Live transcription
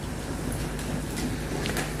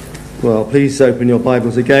Well, please open your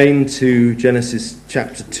Bibles again to Genesis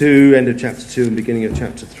chapter 2, end of chapter 2 and beginning of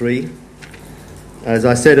chapter 3. As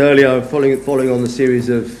I said earlier, following on the series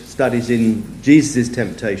of studies in Jesus'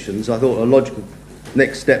 temptations, I thought a logical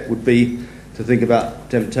next step would be to think about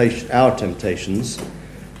temptation, our temptations.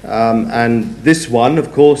 And this one,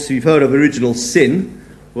 of course, you've heard of original sin.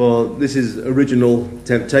 Well, this is original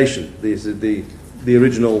temptation. This is the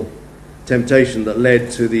original temptation that led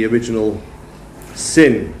to the original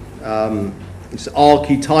sin. It's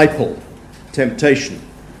archetypal temptation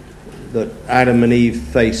that Adam and Eve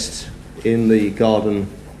faced in the Garden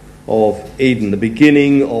of Eden, the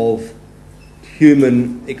beginning of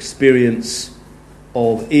human experience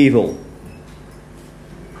of evil.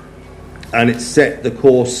 And it set the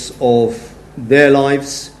course of their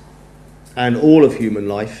lives and all of human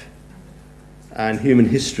life and human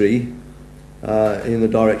history in the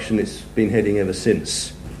direction it's been heading ever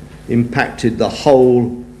since. Impacted the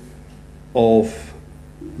whole of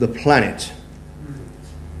the planet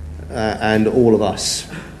and all of us.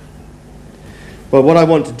 But what I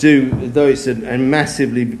want to do, though it's a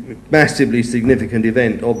massively significant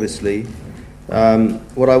event, obviously,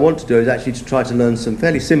 what I want to do is actually to try to learn some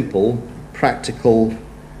fairly simple, practical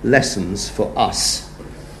lessons for us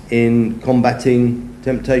in combating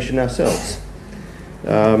temptation ourselves.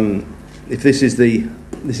 If this is the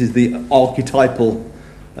archetypal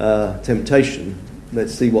temptation,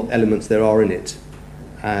 let's see what elements there are in it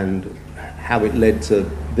and how it led to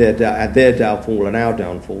their downfall and our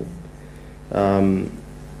downfall, and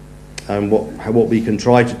what we can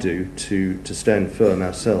try to do to stand firm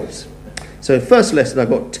ourselves. So first lesson, I've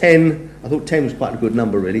got 10. I thought 10 was quite a good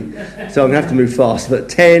number, really, so I'm going to have to move fast. But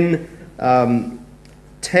 10,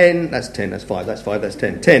 that's 10, that's 5, that's 5, that's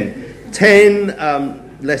 10.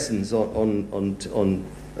 10 lessons on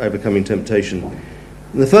overcoming temptation.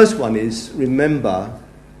 And the first one is, remember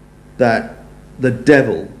that the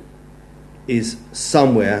devil is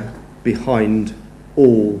somewhere behind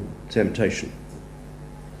all temptation.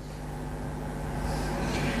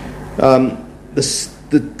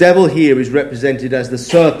 The devil here is represented as the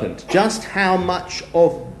serpent. Just how much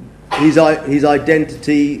of his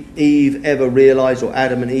identity Eve ever realised, or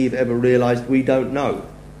Adam and Eve ever realised, we don't know.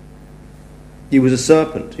 He was a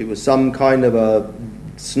serpent. He was some kind of a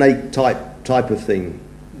snake type of thing,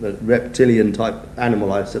 a reptilian type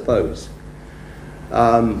animal, I suppose.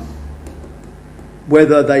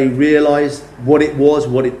 Whether they realised what it was,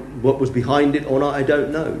 what was behind it or not, I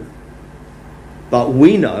don't know. But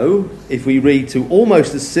we know, if we read to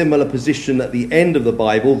almost a similar position at the end of the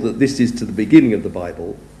Bible, that this is to the beginning of the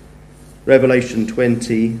Bible, Revelation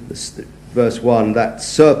 20, verse 1, that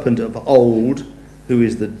serpent of old, who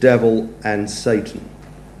is the devil and Satan.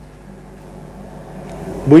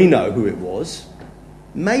 We know who it was.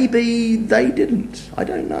 Maybe they didn't. I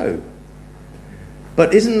don't know.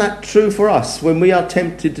 But isn't that true for us? When we are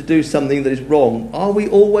tempted to do something that is wrong, are we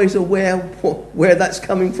always aware where that's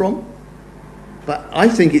coming from? But I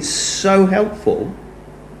think it's so helpful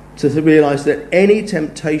to realise that any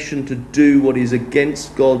temptation to do what is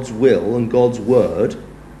against God's will and God's word,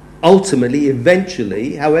 ultimately,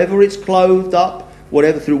 eventually, however it's clothed up,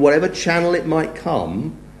 through whatever channel it might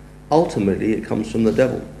come, ultimately it comes from the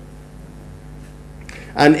devil.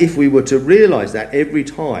 And if we were to realise that every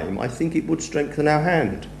time, I think it would strengthen our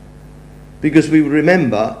hand. Because we would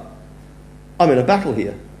remember, I'm in a battle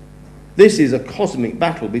here. This is a cosmic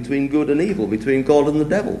battle between good and evil, between God and the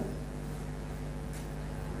devil.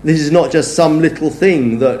 This is not just some little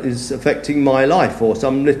thing that is affecting my life, or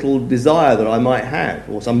some little desire that I might have,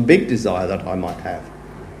 or some big desire that I might have.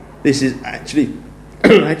 This is actually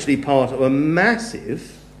part of a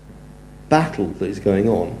massive battle that is going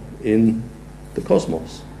on in the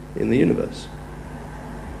cosmos, in the universe.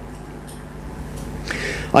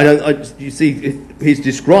 You see, he's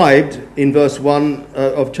described in verse 1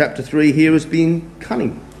 of chapter 3 here as being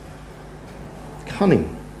cunning.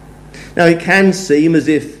 Cunning. Now, it can seem as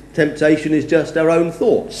if temptation is just our own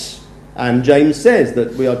thoughts. And James says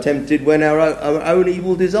that we are tempted when our own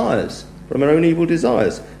evil desires, from our own evil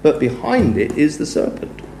desires. But behind it is the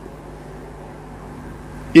serpent.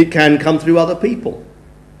 It can come through other people.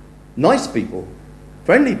 Nice people,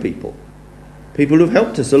 friendly people, people who've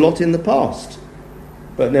helped us a lot in the past.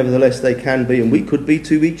 But nevertheless, they can be, and we could be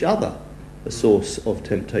to each other, a source of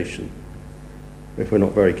temptation if we're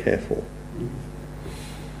not very careful.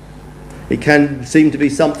 It can seem to be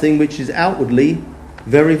something which is outwardly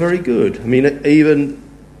very, very good. I mean, even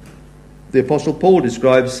the Apostle Paul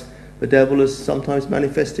describes the devil as sometimes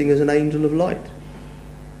manifesting as an angel of light.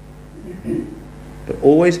 But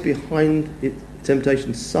always behind it,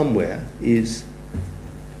 temptation somewhere is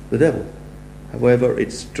the devil. however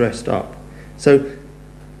it's dressed up. So,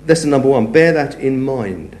 lesson number one, bear that in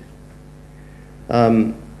mind.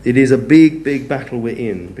 It is a big, big battle we're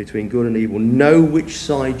in between good and evil. Know which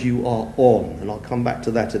side you are on, and I'll come back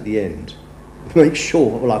to that at the end. Make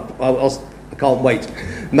sure, I can't wait.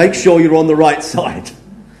 Make sure you're on the right side.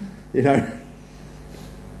 You know,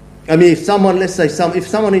 I mean, if someone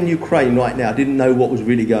in Ukraine right now didn't know what was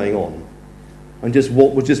really going on, and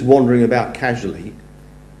was just wandering about casually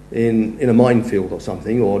in a minefield or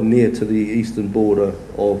something, or near to the eastern border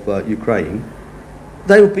of Ukraine,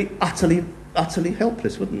 they would be utterly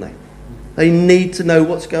helpless, wouldn't they? They need to know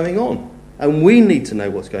what's going on, and we need to know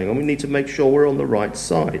what's going on. We need to make sure we're on the right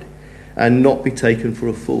side and not be taken for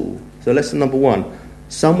a fool. So lesson number one,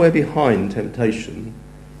 somewhere behind temptation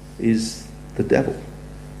is the devil.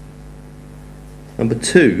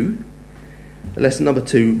 Lesson number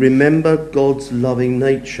two, remember God's loving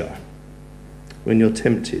nature when you're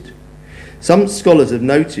tempted. Some scholars have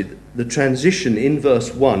noted the transition in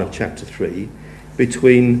verse 1 of chapter 3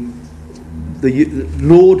 between the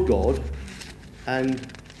Lord God and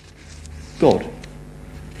God.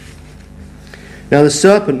 Now the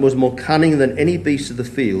serpent was more cunning than any beast of the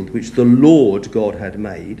field which the Lord God had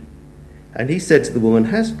made. And he said to the woman,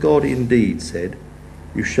 has God indeed said,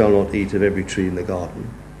 you shall not eat of every tree in the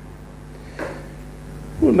garden? I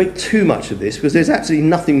won't make too much of this because there's absolutely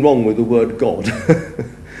nothing wrong with the word God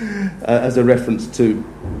as a reference to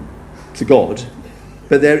God.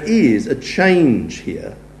 But there is a change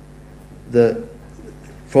here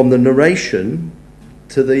from the narration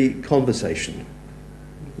to the conversation.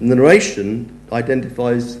 The narration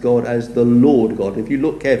identifies God as the Lord God. If you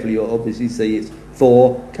look carefully, you'll obviously see it's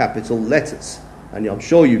 4 capital letters. And I'm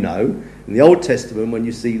sure you know, in the Old Testament, when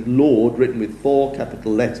you see Lord written with 4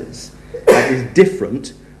 capital letters, that is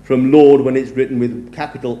different from Lord when it's written with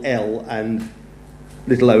capital L and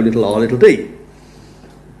little o, little r, little d.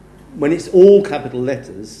 When it's all capital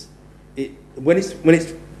letters, when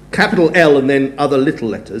it's capital L and then other little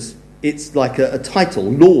letters, it's like a title,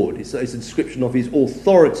 Lord. It's a description of his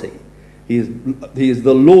authority. He is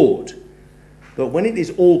the Lord. But when it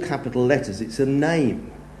is all capital letters, it's a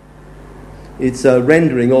name. It's a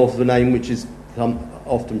rendering of the name which is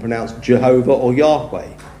often pronounced Jehovah or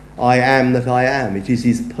Yahweh. I am that I am. It is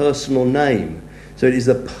his personal name. So it is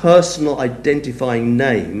a personal identifying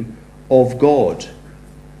name of God,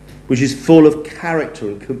 which is full of character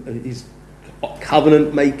and his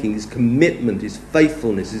covenant making, his commitment, his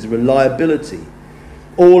faithfulness, his reliability.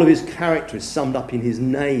 All of his character is summed up in his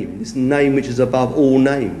name, this name which is above all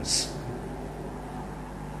names.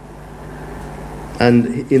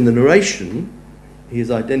 And in the narration, he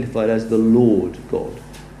is identified as the Lord God.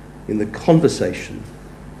 In the conversation,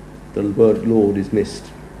 the word Lord is missed.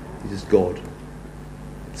 It is God.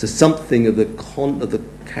 So something of the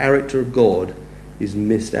character of God is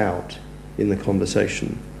missed out in the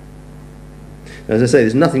conversation. Now, as I say,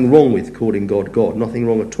 there's nothing wrong with calling God God, nothing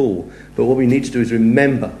wrong at all. But what we need to do is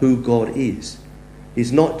remember who God is.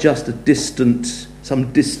 He's not just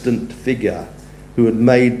some distant figure who had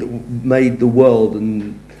made the world,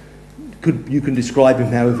 and you can describe him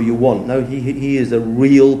however you want. No, he is a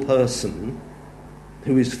real person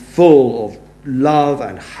who is full of love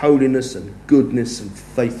and holiness and goodness and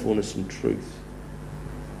faithfulness and truth.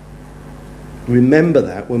 Remember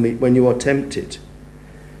that when you are tempted.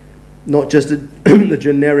 Not just a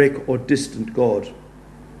generic or distant God,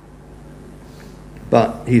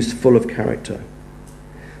 but he's full of character.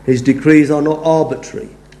 His decrees are not arbitrary.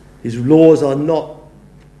 His laws are not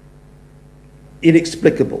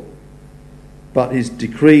inexplicable, but his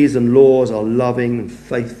decrees and laws are loving and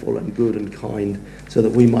faithful and good and kind, so that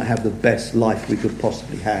we might have the best life we could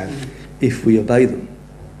possibly have if we obey them.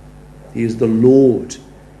 He is the Lord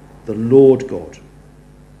God.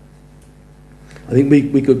 I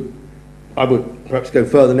think I would perhaps go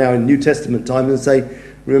further now in New Testament time and say,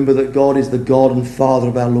 remember that God is the God and Father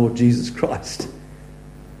of our Lord Jesus Christ.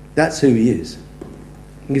 That's who he is.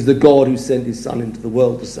 He's the God who sent his Son into the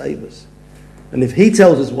world to save us. And if he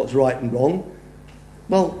tells us what's right and wrong,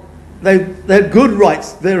 well, they're good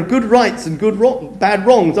rights. There are good rights and bad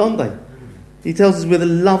wrongs, aren't they? He tells us with a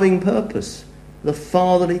loving purpose, the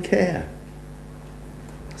fatherly care.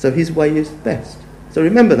 So his way is best. So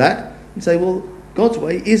remember that and say, well, God's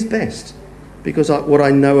way is best because what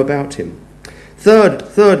I know about him.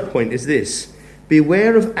 Third point is this: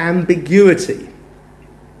 beware of ambiguity.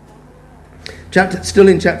 Still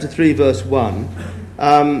in chapter 3, verse 1,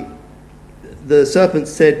 the serpent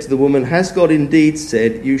said to the woman, has God indeed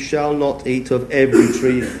said, you shall not eat of every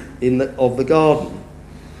tree of the garden?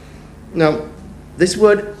 Now, this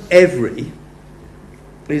word every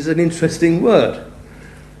is an interesting word.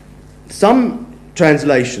 Some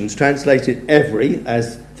translations translated every,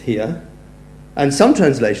 as here, and some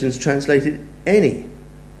translations translated any.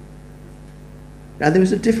 Now there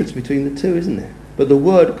is a difference between the two, isn't there? But the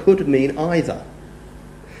word could mean either.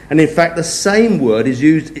 And in fact, the same word is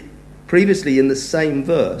used previously in the same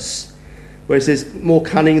verse, where it says, more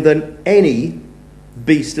cunning than any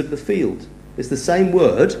beast of the field. It's the same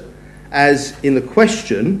word as in the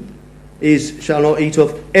question is, shall not eat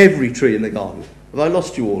of every tree in the garden. Have I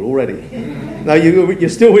lost you all already? No, you're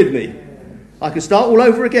still with me. I could start all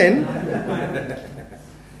over again.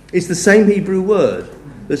 It's the same Hebrew word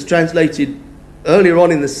that's translated earlier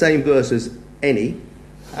on in the same verse as any,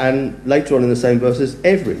 and later on in the same verse as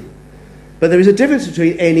every. But there is a difference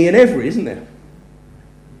between any and every, isn't there?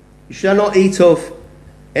 You shall not eat of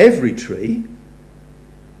every tree.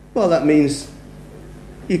 Well, that means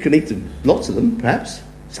you can eat them, lots of them, perhaps,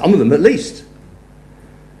 some of them at least.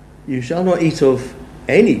 You shall not eat of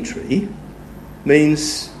any tree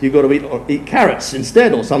means you've got to eat carrots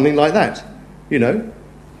instead or something like that. You know,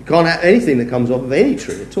 you can't have anything that comes off of any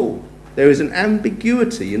tree at all. There is an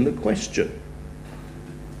ambiguity in the question.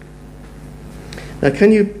 Now,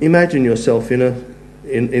 can you imagine yourself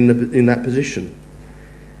in that position?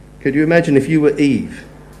 Could you imagine if you were Eve?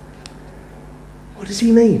 What does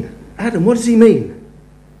he mean? Adam, what does he mean?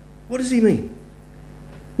 What does he mean?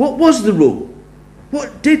 What was the rule?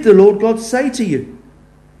 What did the Lord God say to you?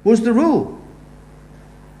 Was the rule?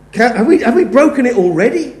 Have we broken it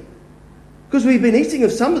already? Because we've been eating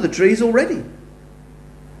of some of the trees already.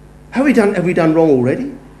 Have we done wrong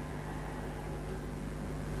already?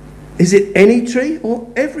 Is it any tree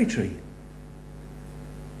or every tree?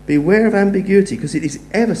 Beware of ambiguity, because it is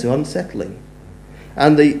ever so unsettling.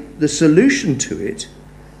 And the solution to it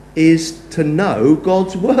is to know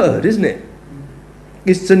God's word, isn't it?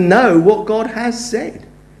 Is to know what God has said.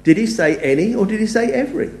 Did he say any or did he say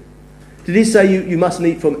every? Did he say you mustn't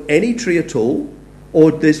eat from any tree at all,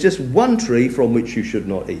 or there's just one tree from which you should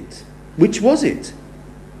not eat? Which was it?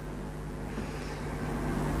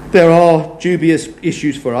 There are dubious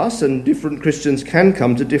issues for us, and different Christians can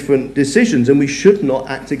come to different decisions, and we should not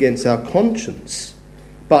act against our conscience.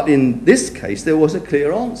 But in this case, there was a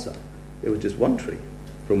clear answer. There was just one tree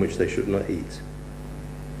from which they should not eat.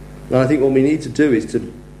 And I think what we need to do is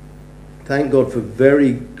to thank God for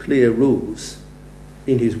very clear rules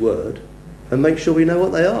in his word and make sure we know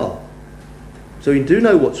what they are. So we do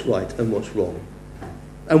know what's right and what's wrong.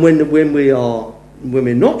 And when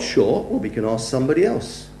we're not sure, well, we can ask somebody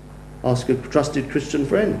else. Ask a trusted Christian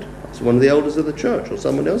friend. Ask one of the elders of the church or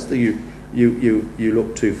someone else that you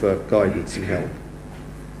look to for guidance and help.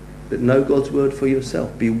 But know God's word for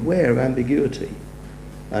yourself. Beware of ambiguity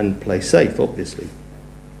and play safe, obviously.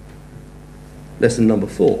 Lesson number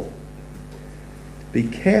 4. Be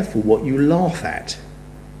careful what you laugh at.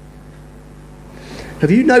 Have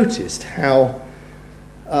you noticed how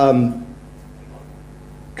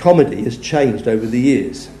comedy has changed over the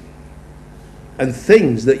years? And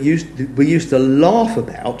things that we used to laugh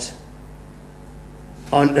about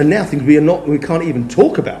are now things we can't even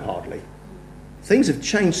talk about hardly. Things have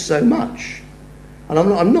changed so much. And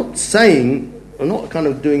I'm not kind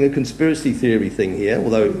of doing a conspiracy theory thing here,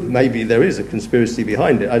 although maybe there is a conspiracy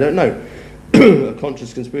behind it, I don't know. A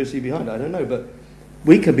conscious conspiracy behind it, I don't know. But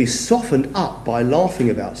we can be softened up by laughing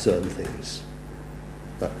about certain things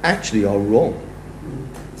that actually are wrong.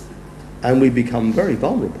 And we become very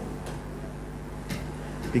vulnerable.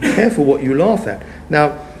 Be careful what you laugh at.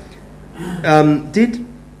 Now,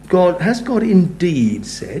 has God indeed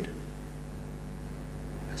said?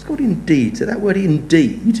 Has God indeed said? That word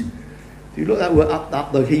indeed, if you look that word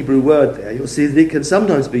up the Hebrew word there, you'll see that it can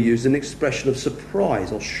sometimes be used as an expression of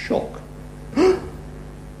surprise or shock.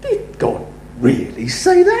 Did God really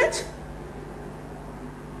say that?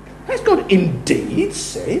 Has God indeed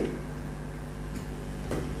said?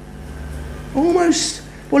 Almost,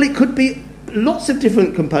 well, it could be lots of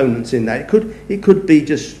different components in that. It could be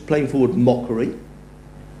just plain forward mockery.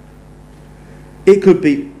 It could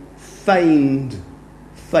be feigned,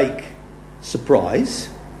 fake surprise,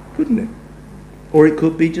 couldn't it? Or it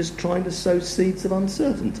could be just trying to sow seeds of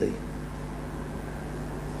uncertainty.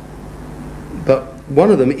 But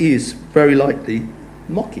one of them is very likely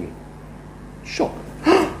mocking, shock.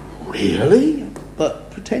 Really?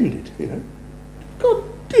 But pretended, you know.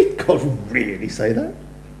 Did God really say that?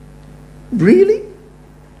 Really?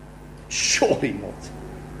 Surely not.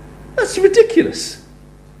 That's ridiculous.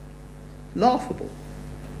 Laughable.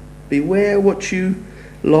 Beware what you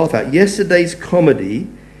laugh at. Yesterday's comedy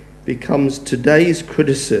becomes today's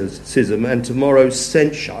criticism and tomorrow's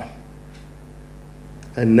censure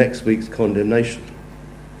and next week's condemnation.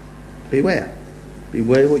 Beware.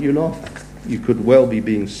 Beware what you laugh at. You could well be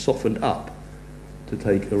being softened up to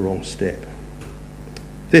take a wrong step.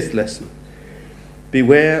 Fifth lesson.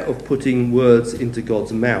 Beware of putting words into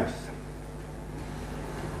God's mouth.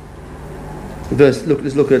 Let's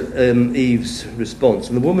look at Eve's response.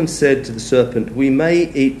 And the woman said to the serpent, "We may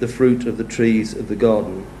eat the fruit of the trees of the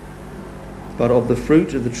garden, but of the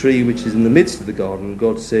fruit of the tree which is in the midst of the garden,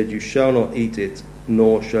 God said, you shall not eat it,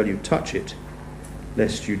 nor shall you touch it,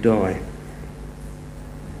 lest you die."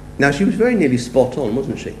 Now, she was very nearly spot on,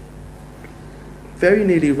 wasn't she? Very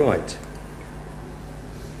nearly right.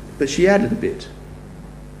 But she added a bit.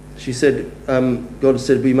 She said, God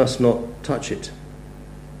said, we must not touch it.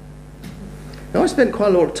 Now, I spent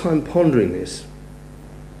quite a lot of time pondering this.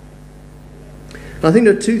 And I think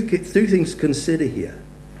there are two things to consider here.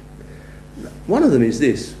 One of them is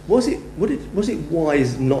this: was it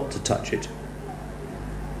wise not to touch it?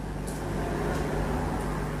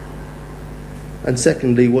 And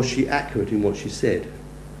secondly, was she accurate in what she said?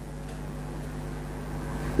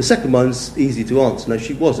 The second one's easy to answer. No,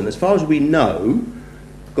 she wasn't. As far as we know,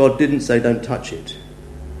 God didn't say don't touch it.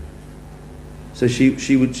 So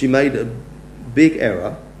she made a big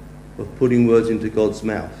error of putting words into God's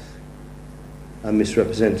mouth and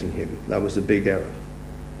misrepresenting him. That was a big error.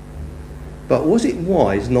 But was it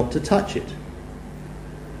wise not to touch it?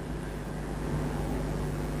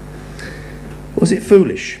 Was it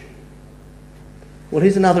foolish? Well,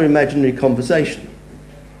 here's another imaginary conversation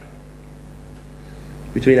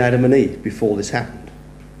between Adam and Eve before this happened.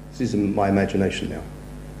 This is my imagination now.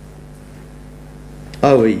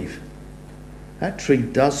 Oh, Eve, that tree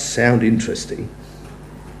does sound interesting.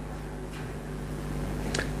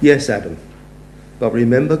 Yes, Adam, but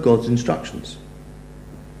remember God's instructions.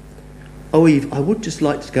 Oh, Eve, I would just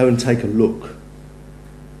like to go and take a look.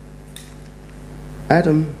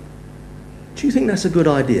 Adam, do you think that's a good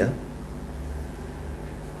idea?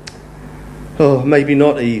 Oh, maybe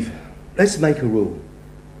not, Eve. Let's make a rule.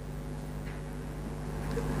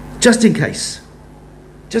 Just in case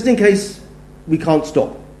we can't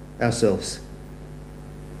stop ourselves.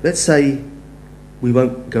 Let's say we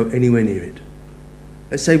won't go anywhere near it.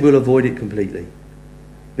 Let's say we'll avoid it completely.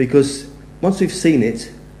 Because once we've seen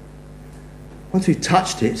it, once we've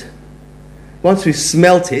touched it, once we've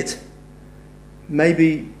smelt it,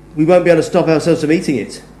 maybe we won't be able to stop ourselves from eating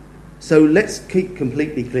it. So let's keep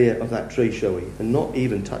completely clear of that tree, shall we? And not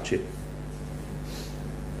even touch it.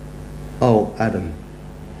 Oh, Adam,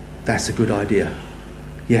 that's a good idea.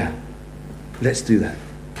 Yeah, let's do that.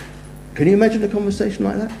 Can you imagine a conversation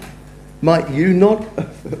like that? Might you not?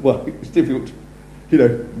 Well, it's difficult. You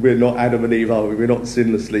know, we're not Adam and Eve, are we? We're not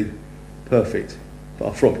sinlessly perfect,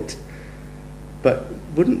 far from it. But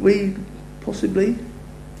wouldn't we possibly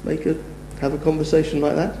have a conversation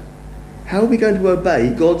like that? How are we going to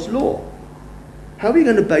obey God's law? How are we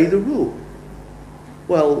going to obey the rule?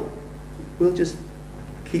 Well, we'll just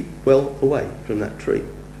keep well away from that tree.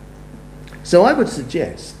 So I would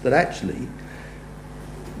suggest that actually,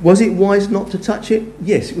 was it wise not to touch it?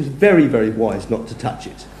 Yes, it was very, very wise not to touch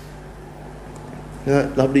it.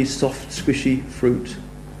 That lovely, soft, squishy fruit.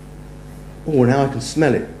 Oh, now I can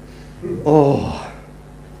smell it. Oh.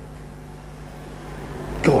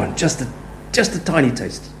 Go on, just a tiny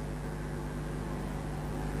taste.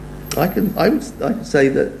 I would say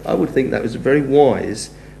that I would think that was a very wise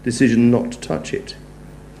decision not to touch it.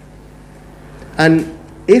 And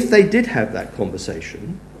if they did have that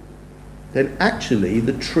conversation, then actually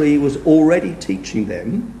the tree was already teaching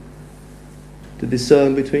them to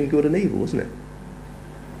discern between good and evil, wasn't it?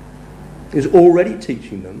 It was already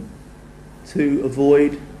teaching them to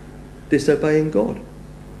avoid disobeying God,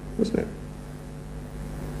 wasn't it?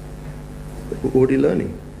 They were already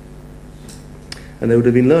learning. And they would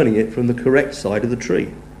have been learning it from the correct side of the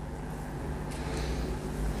tree,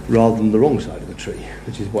 rather than the wrong side of the tree,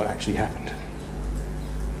 which is what actually happened.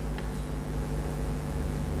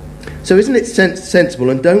 So isn't it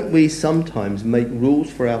sensible, and don't we sometimes make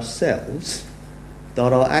rules for ourselves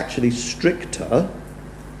that are actually stricter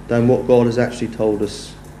than what God has actually told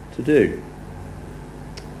us to do?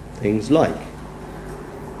 Things like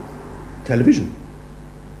television.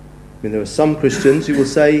 I mean, there are some Christians who will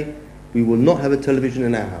say, we will not have a television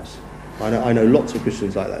in our house. I know lots of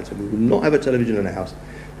Christians like that. So we will not have a television in our house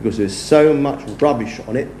because there's so much rubbish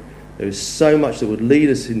on it. There is so much that would lead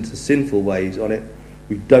us into sinful ways on it.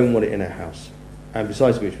 We don't want it in our house. And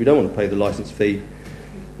besides which, we don't want to pay the license fee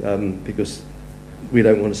because we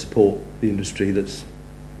don't want to support the industry that's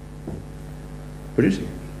producing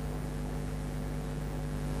it.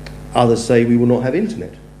 Others say we will not have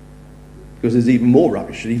internet because there's even more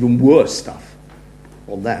rubbish and even worse stuff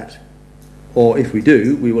on that. Or if we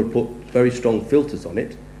do, we will put very strong filters on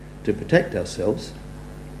it to protect ourselves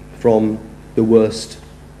from the worst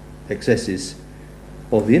excesses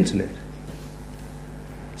of the internet.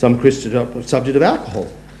 Some Christians are the subject of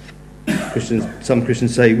alcohol. Some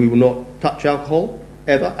Christians say we will not touch alcohol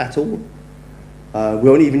ever at all. We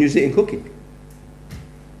won't even use it in cooking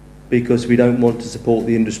because we don't want to support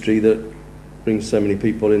the industry that brings so many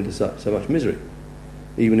people into so much misery,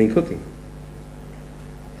 even in cooking.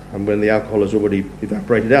 And when the alcohol has already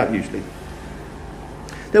evaporated out, usually.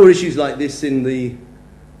 There were issues like this in the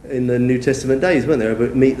New Testament days, weren't there,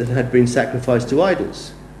 about meat that had been sacrificed to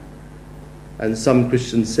idols. And some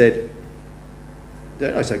Christians said,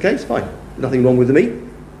 "No, it's okay, it's fine. Nothing wrong with the meat,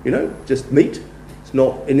 just meat. It's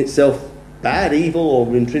not in itself bad, evil,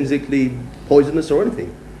 or intrinsically poisonous or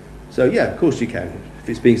anything. So yeah, of course you can. If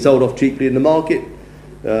it's being sold off cheaply in the market,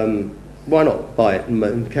 why not buy it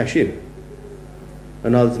and cash in?"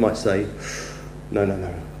 And others might say, no,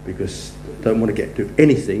 because I don't want to get to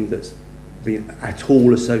anything that's been at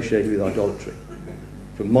all associated with idolatry.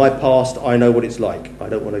 From my past, I know what it's like. I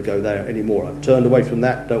don't want to go there anymore. I've turned away from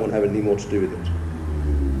that, don't want to have anything more to do with it.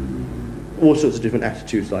 All sorts of different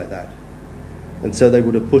attitudes like that. And so they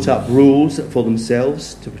would have put up rules for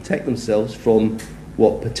themselves to protect themselves from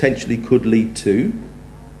what potentially could lead to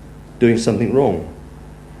doing something wrong.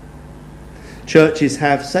 Churches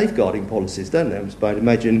have safeguarding policies, don't they? But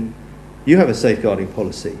imagine you have a safeguarding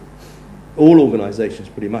policy. All organisations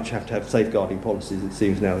pretty much have to have safeguarding policies, it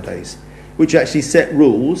seems nowadays, which actually set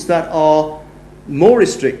rules that are more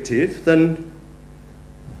restrictive than...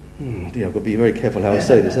 I've got to be very careful how I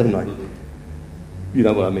say this, haven't I? You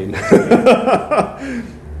know what I mean.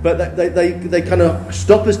 But they kind of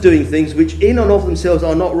stop us doing things which in and of themselves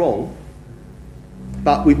are not wrong,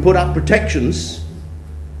 but we put up protections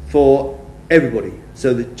for everybody,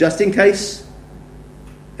 so that just in case,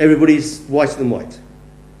 everybody's whiter than white,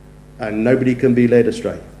 and nobody can be led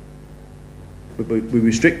astray. We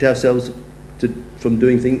restrict ourselves from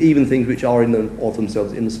doing things, even things which are in and of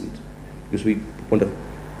themselves innocent, because we want to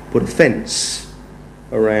put a fence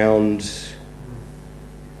around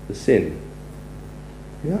the sin.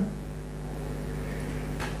 Yeah?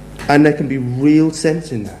 And there can be real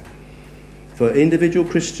sense in that. For individual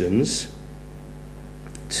Christians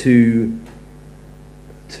to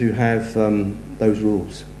have those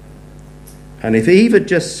rules. And if Eve had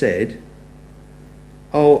just said,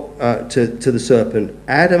 to the serpent,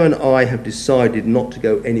 "Adam and I have decided not to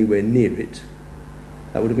go anywhere near it,"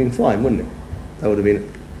 that would have been fine, wouldn't it? That would have been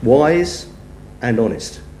wise and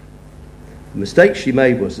honest. The mistake she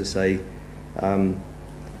made was to say,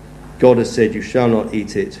 God has said, "You shall not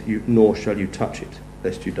eat it, nor shall you touch it,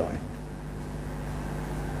 lest you die."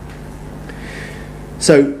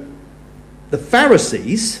 So, the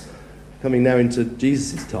Pharisees, coming now into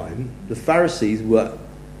Jesus' time, the Pharisees were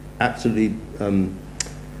absolutely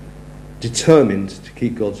determined to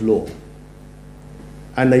keep God's law.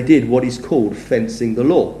 And they did what is called fencing the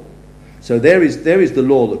law. So there is the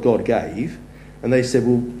law that God gave, and they said,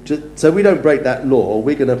 well, so we don't break that law,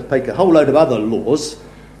 we're going to make a whole load of other laws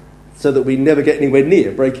so that we never get anywhere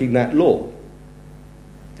near breaking that law,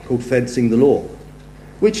 called fencing the law,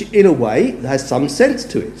 which in a way has some sense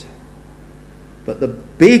to it. But the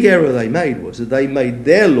big error they made was that they made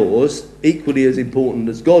their laws equally as important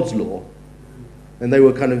as God's law. And they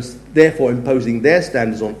were kind of therefore imposing their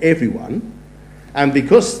standards on everyone. And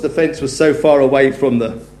because the fence was so far away from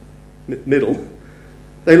the middle,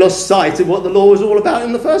 they lost sight of what the law was all about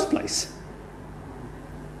in the first place.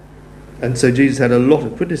 And so Jesus had a lot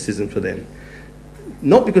of criticism for them.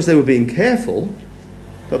 Not because they were being careful,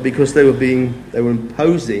 but because they were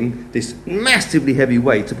imposing this massively heavy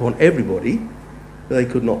weight upon everybody that they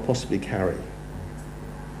could not possibly carry.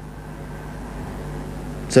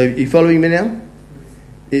 So, you following me now?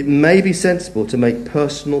 It may be sensible to make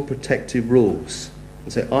personal protective rules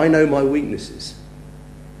and say, I know my weaknesses.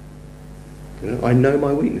 I know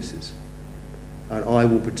my weaknesses, and I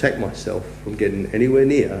will protect myself from getting anywhere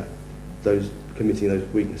near committing those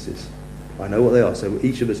weaknesses. I know what they are. So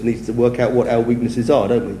each of us needs to work out what our weaknesses are,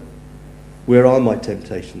 don't we? Where are my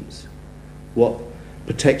temptations? What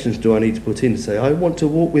protections do I need to put in to say, I want to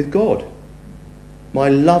walk with God, my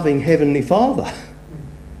loving Heavenly Father,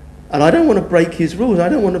 and I don't want to break His rules. I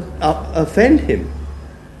don't want to offend Him,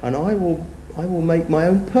 and I will make my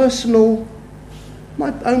own personal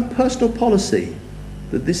policy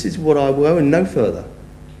that this is what I will and no further.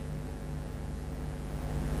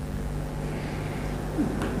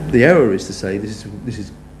 The error is to say this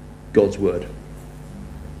is God's word,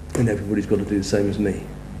 and everybody's got to do the same as me.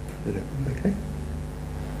 Okay?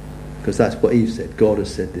 Because that's what Eve said. God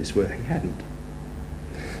has said this where He hadn't.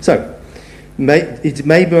 So, It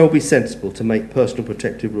may well be sensible to make personal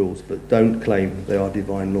protective rules, but don't claim they are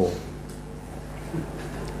divine law.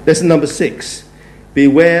 Lesson number 6.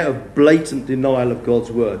 Beware of blatant denial of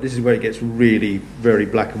God's word. This is where it gets really very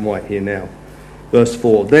black and white here now. Verse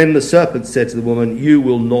 4. Then the serpent said to the woman, "You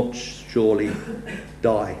will not surely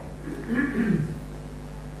die."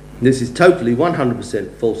 This is totally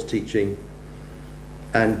 100% false teaching,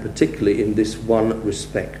 and particularly in this one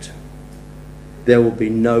respect. There will be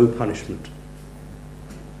no punishment,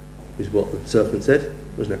 is what the serpent said,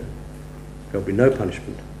 wasn't it? There will be no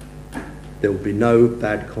punishment. There will be no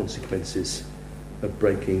bad consequences of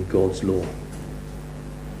breaking God's law.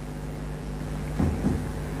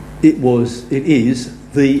 It is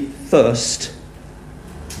the first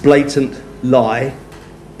blatant lie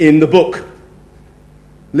in the book.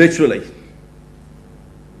 Literally.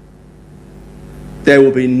 There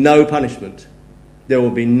will be no punishment. There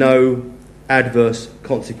will be no adverse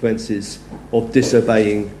consequences of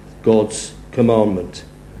disobeying God's commandment.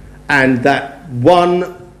 And that one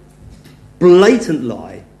blatant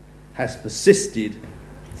lie has persisted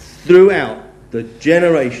throughout the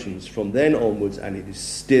generations from then onwards, and it is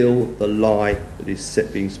still the lie that is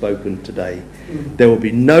being spoken today. There will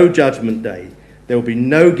be no judgment day. There will be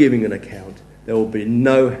no giving an account. There will be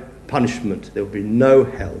no punishment. There will be no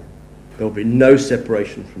hell. There will be no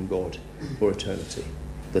separation from God for eternity.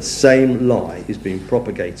 The same lie is being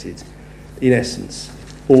propagated, in essence,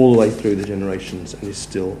 all the way through the generations, and is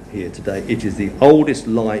still here today. It is the oldest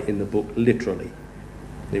lie in the book, literally.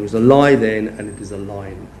 It was a lie then, and it is a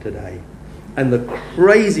lie today. And the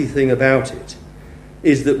crazy thing about it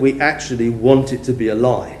is that we actually want it to be a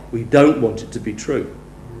lie. We don't want it to be true.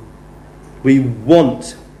 We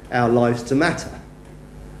want our lives to matter.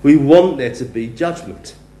 We want there to be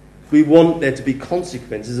judgment. We want there to be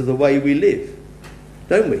consequences of the way we live,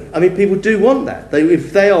 don't we? I mean, people do want that.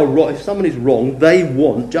 If someone is wrong, they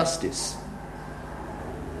want justice.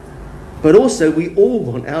 But also, we all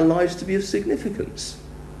want our lives to be of significance.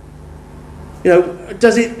 You know, it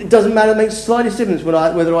doesn't matter, it makes the slightest difference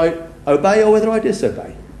whether I obey or whether I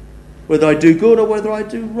disobey. Whether I do good or whether I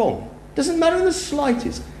do wrong. It doesn't matter in the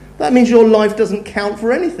slightest. That means your life doesn't count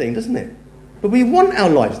for anything, doesn't it? But we want our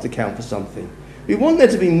lives to count for something. We want there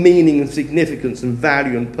to be meaning and significance and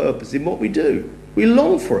value and purpose in what we do. We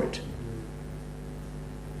long for it.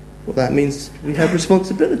 Well, that means we have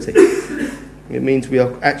responsibility. It means we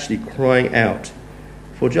are actually crying out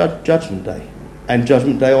for Judgment Day. And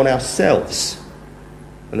Judgment Day on ourselves.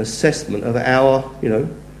 An assessment of our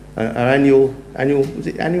annual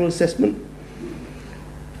assessment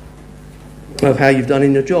of how you've done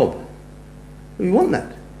in your job. We want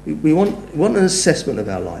that. We want an assessment of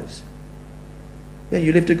our lives. Yeah,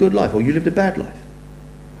 you lived a good life or you lived a bad life.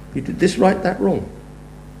 You did this right, that wrong.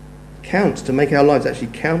 Counts to make our lives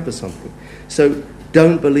actually count for something. So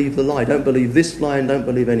don't believe the lie. Don't believe this lie and don't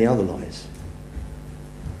believe any other lies.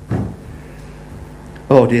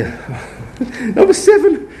 Oh dear. Number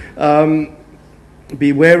 7.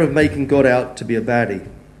 Beware of making God out to be a baddie.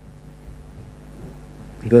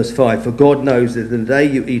 Verse 5. For God knows that the day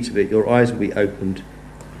you eat of it, your eyes will be opened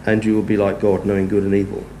and you will be like God, knowing good and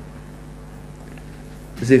evil.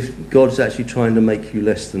 As if God's actually trying to make you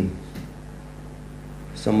less than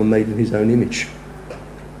someone made in his own image.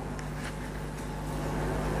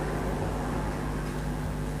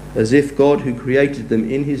 As if God, who created them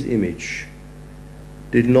in his image,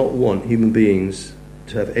 did not want human beings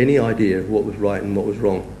to have any idea of what was right and what was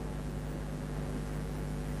wrong.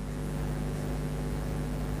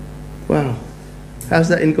 Wow. How's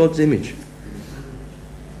that in God's image?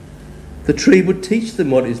 The tree would teach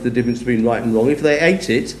them what is the difference between right and wrong if they ate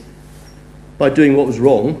it by doing what was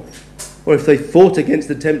wrong, or if they fought against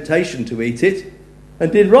the temptation to eat it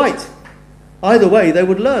and did right. Either way, they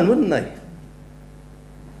would learn, wouldn't they?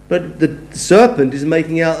 But the serpent is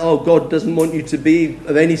making out, God doesn't want you to be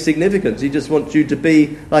of any significance. He just wants you to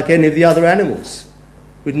be like any of the other animals,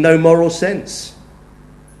 with no moral sense.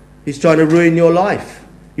 He's trying to ruin your life.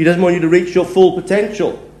 He doesn't want you to reach your full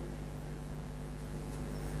potential.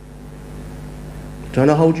 Trying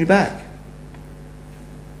to hold you back.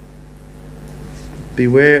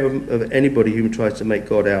 Beware of anybody who tries to make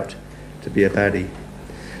God out to be a baddie.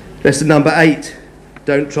 Lesson number 8.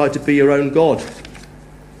 Don't try to be your own God.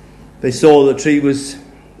 They saw the tree was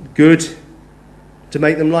good to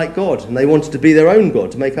make them like God, and they wanted to be their own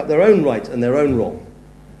God, to make up their own right and their own wrong.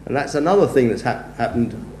 And that's another thing that's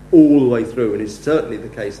happened all the way through, and is certainly the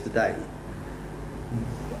case today.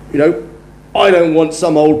 I don't want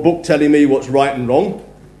some old book telling me what's right and wrong.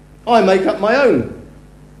 I make up my own.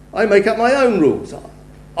 I make up my own rules.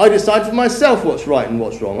 I decide for myself what's right and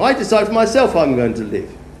what's wrong. I decide for myself how I'm going to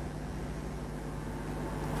live.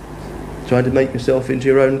 Trying to make yourself into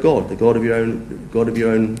your own God, the God of your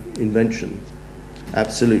own invention,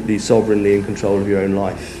 absolutely sovereignly in control of your own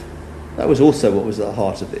life. That was also what was at the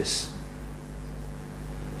heart of this.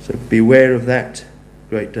 So beware of that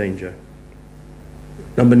great danger.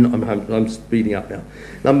 I'm speeding up now.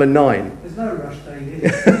 Number 9. There's no rush,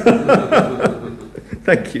 David.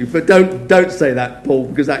 Thank you, but don't say that, Paul,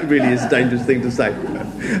 because that really is a dangerous thing to say.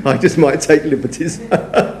 I just might take liberties.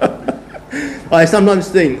 I sometimes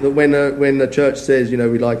think that when the church says,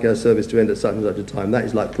 we'd like our service to end at such and such a time, that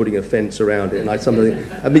is like putting a fence around it, and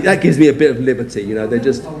that gives me a bit of liberty. They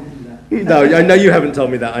just no, I know you haven't told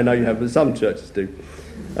me that. I know you have, but some churches do,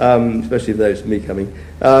 especially those me coming.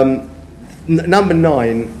 Number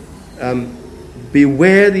 9.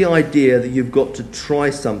 Beware the idea that you've got to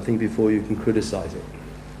try something before you can criticise it.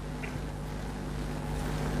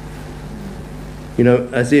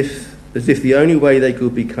 As if the only way they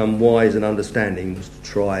could become wise and understanding was to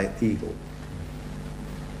try evil.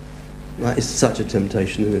 That is such a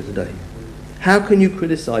temptation in it today. How can you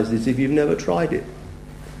criticise this if you've never tried it?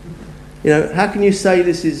 How can you say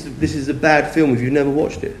this is a bad film if you've never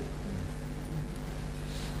watched it?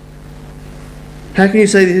 How can you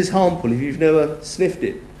say this is harmful if you've never sniffed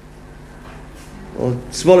it, or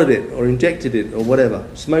swallowed it, or injected it, or whatever,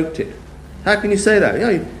 smoked it? How can you say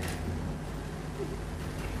that?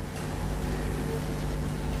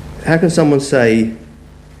 How can someone say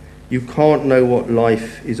you can't know what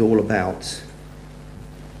life is all about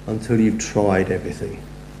until you've tried everything?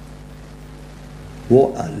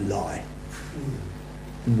 What a lie.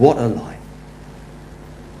 What a lie.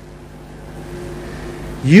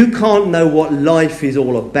 You can't know what life is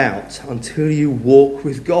all about until you walk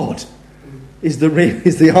with God, is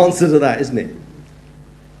the answer to that, isn't it?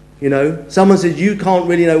 Someone says you can't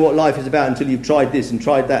really know what life is about until you've tried this and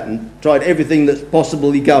tried that and tried everything that's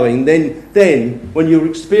possibly going. Then, when you've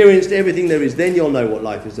experienced everything there is, then you'll know what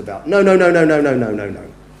life is about. No.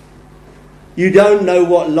 You don't know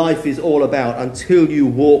what life is all about until you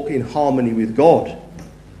walk in harmony with God,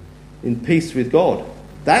 in peace with God.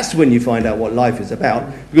 That's when you find out what life is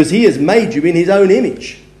about, because he has made you in his own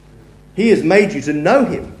image. He has made you to know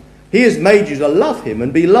him. He has made you to love him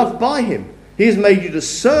and be loved by him. He has made you to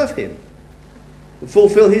serve him, to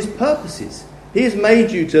fulfill his purposes. He has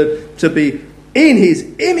made you to be in his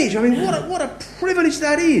image. I mean, what a privilege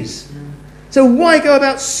that is. So why go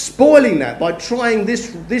about spoiling that by trying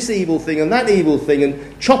this evil thing and that evil thing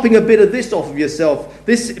and chopping a bit of this off of yourself,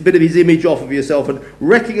 this bit of his image off of yourself, and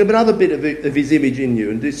wrecking another bit of his image in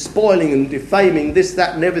you, and spoiling and defaming this,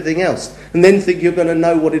 that and everything else, and then think you're going to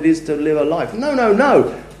know what it is to live a life?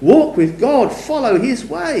 No. Walk with God. Follow his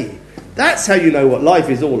way. That's how you know what life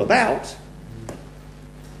is all about.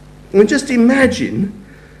 I mean, just imagine,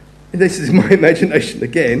 this is my imagination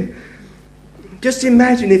again, just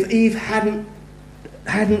imagine if Eve hadn't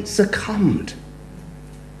succumbed,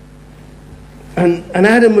 and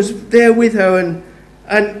Adam was there with her,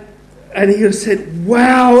 and he would have said,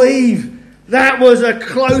 "Wow, Eve, that was a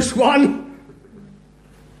close one,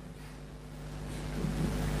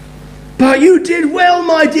 but you did well,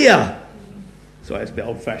 my dear." Sorry, it's a bit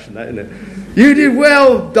old-fashioned, that, isn't it? You did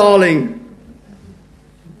well, darling.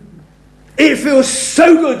 It feels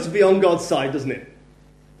so good to be on God's side, doesn't it?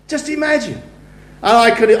 Just imagine. And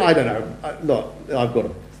I don't know. Look, I've got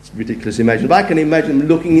a ridiculous imagination, but I can imagine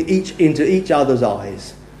looking into each other's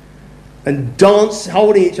eyes and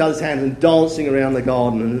holding each other's hands and dancing around the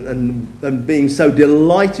garden and being so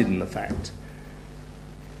delighted in the fact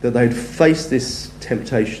that they'd faced this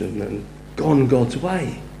temptation and gone God's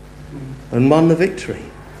way and won the victory.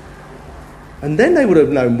 And then they would have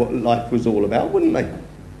known what life was all about, wouldn't they?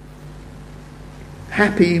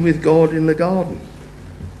 Happy with God in the garden.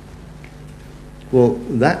 Well,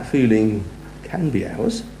 that feeling can be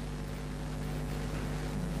ours.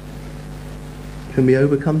 Can we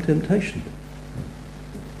overcome temptation?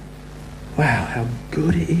 Wow, how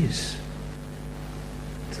good it is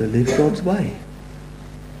to live God's way,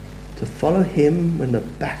 to follow him when the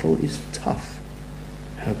battle is tough.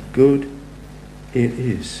 How good it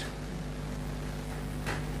is.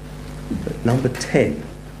 But number 10,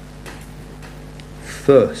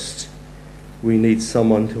 first, we need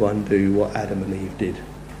someone to undo what Adam and Eve did.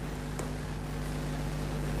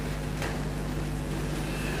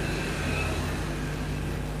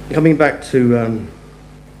 Coming back to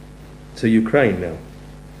Ukraine now,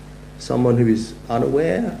 someone who is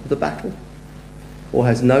unaware of the battle or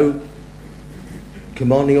has no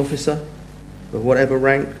commanding officer of whatever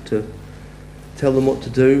rank to tell them what to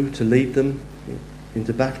do, to lead them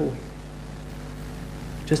into battle.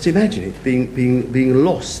 Just imagine it being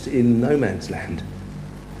lost in no man's land.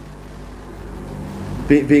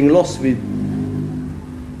 being lost with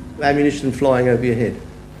ammunition flying over your head,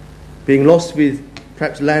 being lost with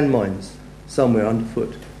perhaps landmines somewhere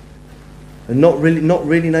underfoot, and not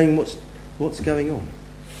really knowing what's going on.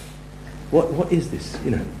 What is this?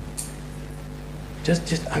 Just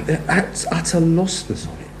that's utter lostness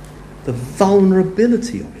of it, the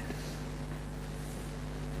vulnerability of it,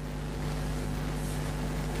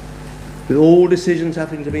 with all decisions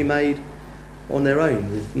having to be made on their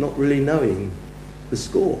own, with not really knowing the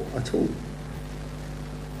score at all.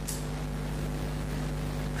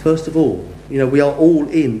 First of all, we are all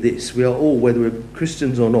in this. We are all, whether we're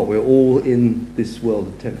Christians or not, we're all in this world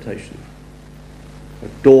of temptation. A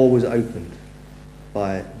door was opened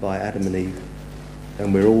by Adam and Eve,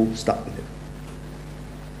 and we're all stuck with it.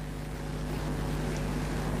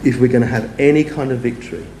 If we're going to have any kind of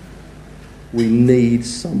victory, we need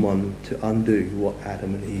someone to undo what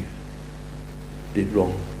Adam and Eve did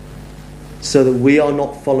wrong, so that we are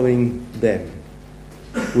not following them,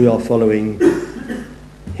 we are following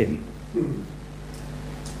him.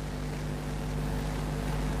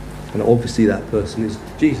 And obviously that person is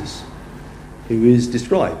Jesus, who is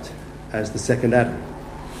described as the second Adam.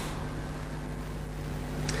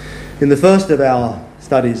 In the first of our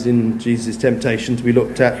studies in Jesus' temptations, we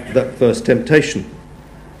looked at that first temptation,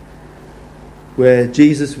 where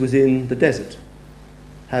Jesus was in the desert,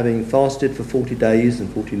 having fasted for 40 days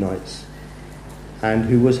and 40 nights, and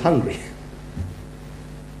who was hungry.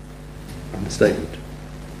 Understatement.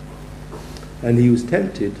 And he was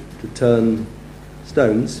tempted to turn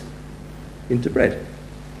stones into bread.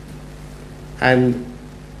 And,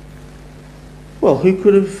 well, who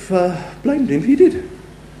could have blamed him if he did?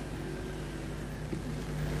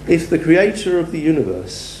 If the creator of the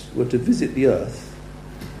universe were to visit the earth,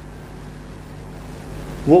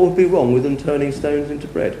 what would be wrong with them turning stones into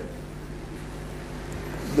bread?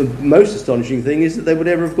 The most astonishing thing is that they would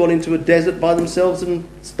ever have gone into a desert by themselves and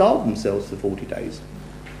starved themselves for 40 days.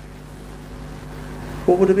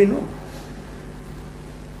 What would have been wrong?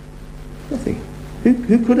 Nothing.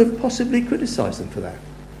 Who could have possibly criticised them for that?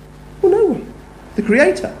 Well, no one. The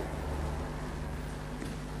Creator.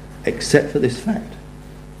 Except for this fact,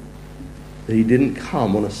 that he didn't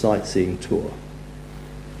come on a sightseeing tour.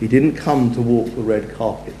 He didn't come to walk the red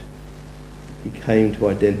carpet. He came to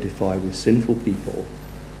identify with sinful people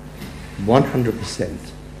 100%,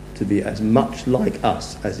 to be as much like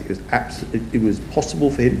us as it was possible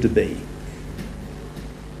for him to be.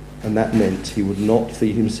 And that meant he would not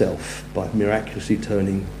feed himself by miraculously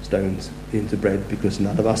turning stones into bread, because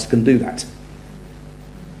none of us can do that.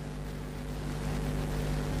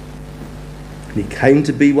 And he came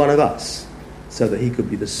to be one of us, so that he could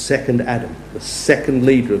be the second Adam, the second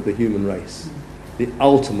leader of the human race, the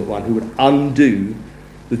ultimate one who would undo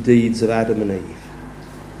the deeds of Adam and Eve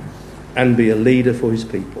and be a leader for his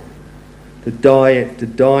people, to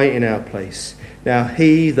die in our place. Now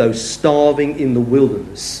he, though starving in the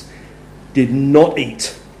wilderness, did not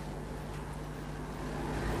eat.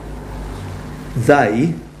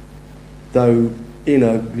 They, though in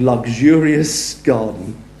a luxurious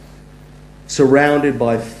garden, surrounded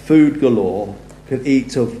by food galore, can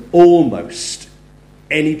eat of almost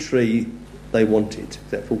any tree they wanted,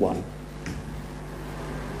 except for one.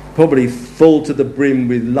 Probably full to the brim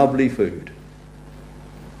with lovely food.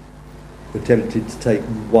 Were tempted to take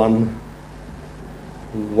one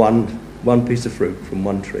piece of fruit from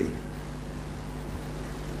one tree.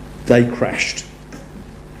 They crashed.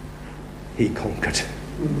 He conquered.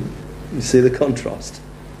 You see the contrast?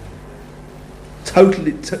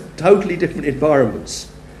 Totally different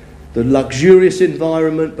environments. The luxurious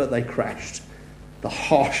environment, but they crashed. The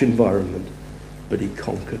harsh environment, but he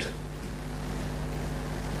conquered.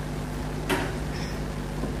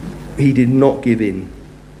 He did not give in.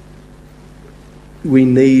 We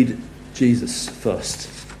need Jesus first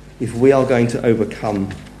if we are going to overcome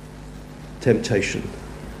temptation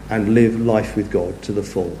and live life with God to the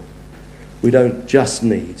full. We don't just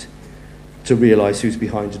need to realise who's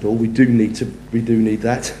behind it all. We do need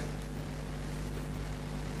that.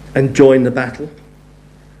 And join the battle.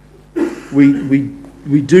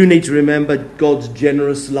 We do need to remember God's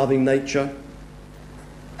generous, loving nature.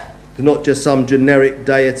 He's not just some generic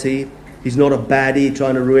deity. He's not a baddie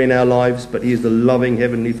trying to ruin our lives, but he is the loving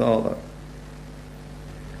Heavenly Father.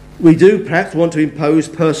 We do perhaps want to impose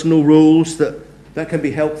personal rules that can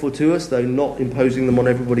be helpful to us, though not imposing them on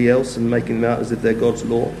everybody else and making them out as if they're God's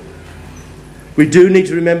law. We do need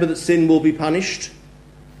to remember that sin will be punished.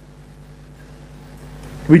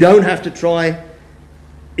 We don't have to try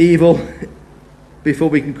evil before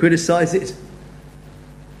we can criticise it,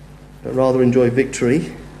 but rather enjoy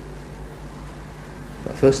victory.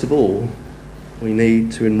 But first of all, We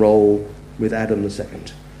need to enroll with Adam II.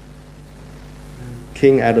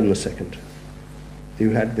 King Adam II, who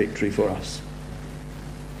had victory for us.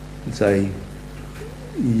 And say,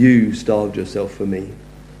 you starved yourself for me.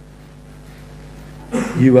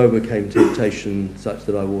 You overcame temptation such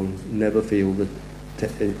that I will never feel the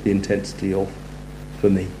intensity of for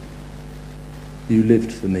me. You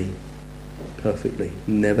lived for me perfectly,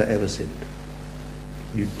 never ever sinned.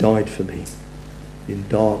 You died for me in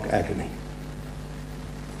dark agony.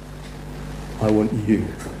 I want you,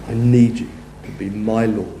 I need you to be my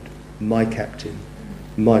Lord, my captain,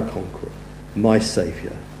 my conqueror, my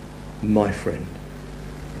saviour, my friend,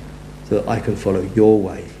 so that I can follow your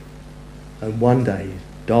way and one day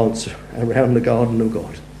dance around the garden of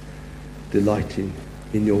God, delighting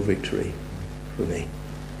in your victory for me.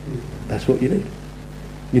 That's what you need.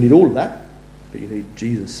 You need all of that, but you need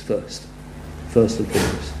Jesus first and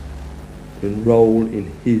foremost. To enroll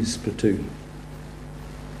in his platoon,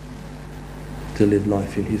 to live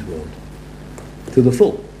life in his world, to the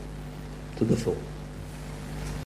full.